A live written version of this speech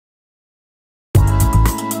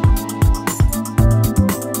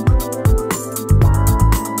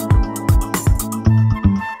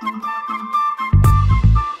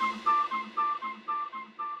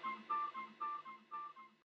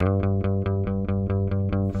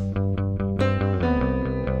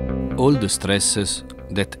All the stresses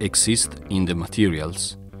that exist in the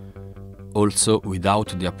materials, also without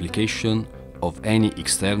the application of any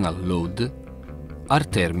external load, are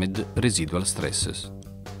termed residual stresses.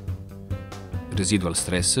 Residual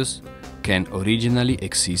stresses can originally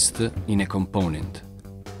exist in a component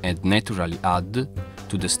and naturally add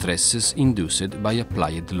to the stresses induced by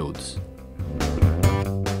applied loads.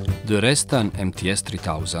 The Restan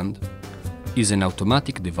MTS3000 is an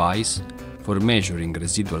automatic device for measuring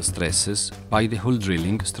residual stresses by the hole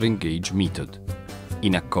drilling strain gauge method,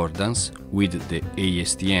 in accordance with the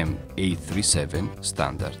ASTM 837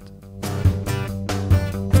 standard.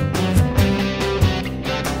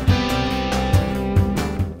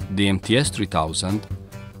 The MTS3000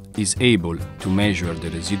 is able to measure the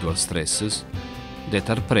residual stresses that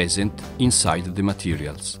are present inside the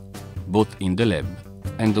materials, both in the lab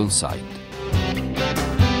and on site.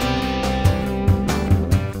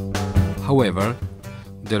 However,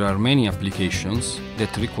 there are many applications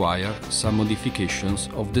that require some modifications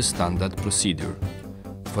of the standard procedure.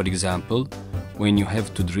 For example, when you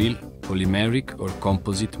have to drill polymeric or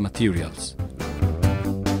composite materials,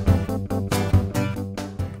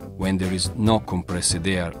 when there is no compressed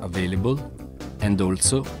air available, and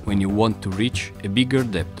also when you want to reach a bigger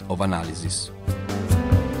depth of analysis.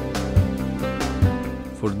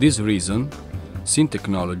 For this reason, SINT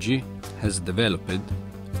technology has developed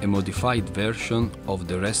a modified version of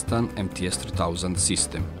the Restan MTS3000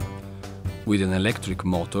 system, with an electric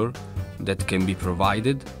motor that can be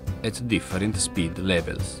provided at different speed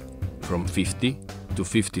levels, from 50 to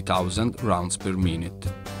 50,000 rounds per minute.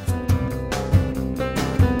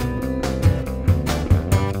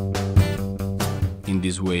 In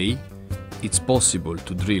this way, it's possible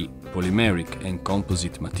to drill polymeric and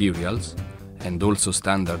composite materials, and also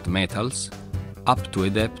standard metals, up to a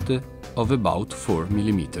depth of about 4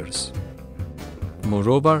 mm.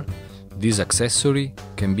 Moreover, this accessory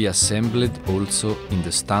can be assembled also in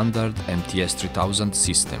the standard MTS3000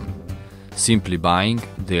 system, simply buying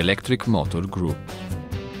the electric motor group.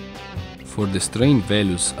 For the strain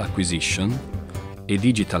values acquisition, a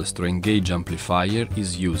digital strain gauge amplifier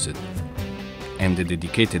is used, and the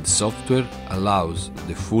dedicated software allows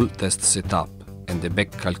the full test setup and the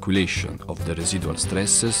back calculation of the residual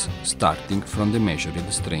stresses starting from the measured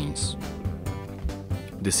strains.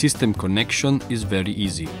 The system connection is very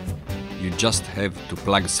easy. You just have to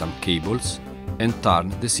plug some cables and turn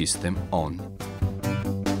the system on.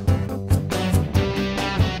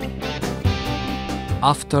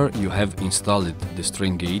 After you have installed the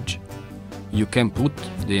strain gauge, you can put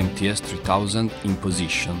the MTS3000 in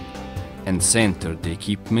position and center the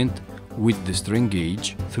equipment with the strain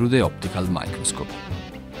gauge through the optical microscope.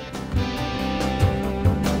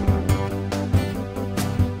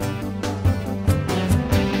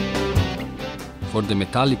 For the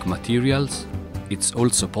metallic materials, it's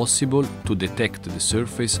also possible to detect the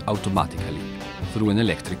surface automatically through an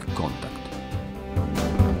electric contact.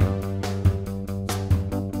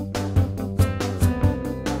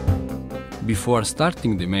 Before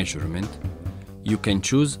starting the measurement, you can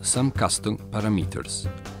choose some custom parameters,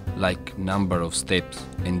 like number of steps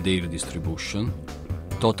and their distribution,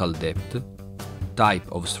 total depth, type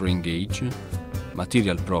of strain gauge,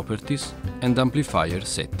 material properties, and amplifier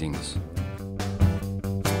settings.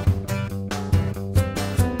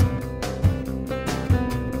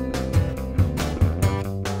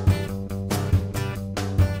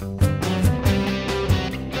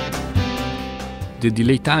 The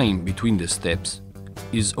delay time between the steps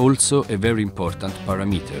is also a very important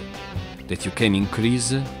parameter that you can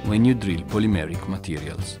increase when you drill polymeric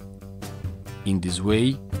materials. In this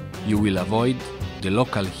way, you will avoid the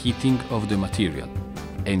local heating of the material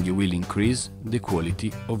and you will increase the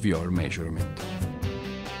quality of your measurement.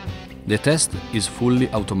 The test is fully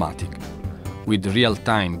automatic, with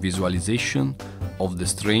real-time visualization of the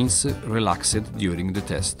strains relaxed during the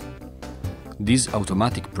test. This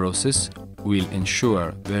automatic process will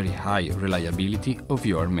ensure very high reliability of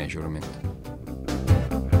your measurement.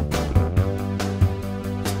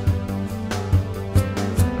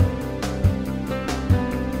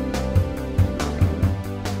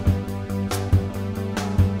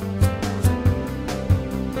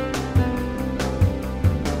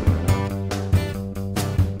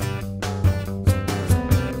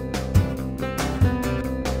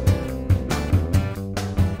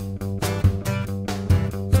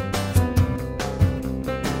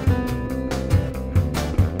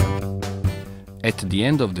 At the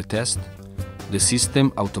end of the test, the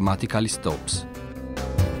system automatically stops,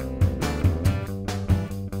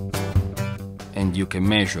 and you can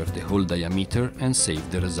measure the hole diameter and save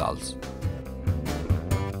the results.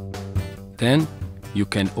 Then you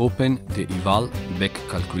can open the eval back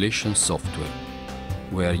calculation software,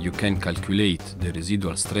 where you can calculate the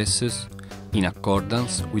residual stresses in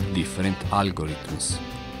accordance with different algorithms,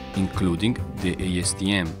 including the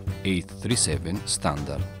ASTM 837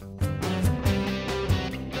 standard.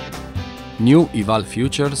 New eval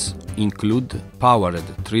features include powered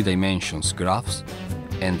 3 dimensions graphs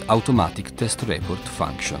and automatic test report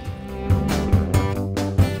function.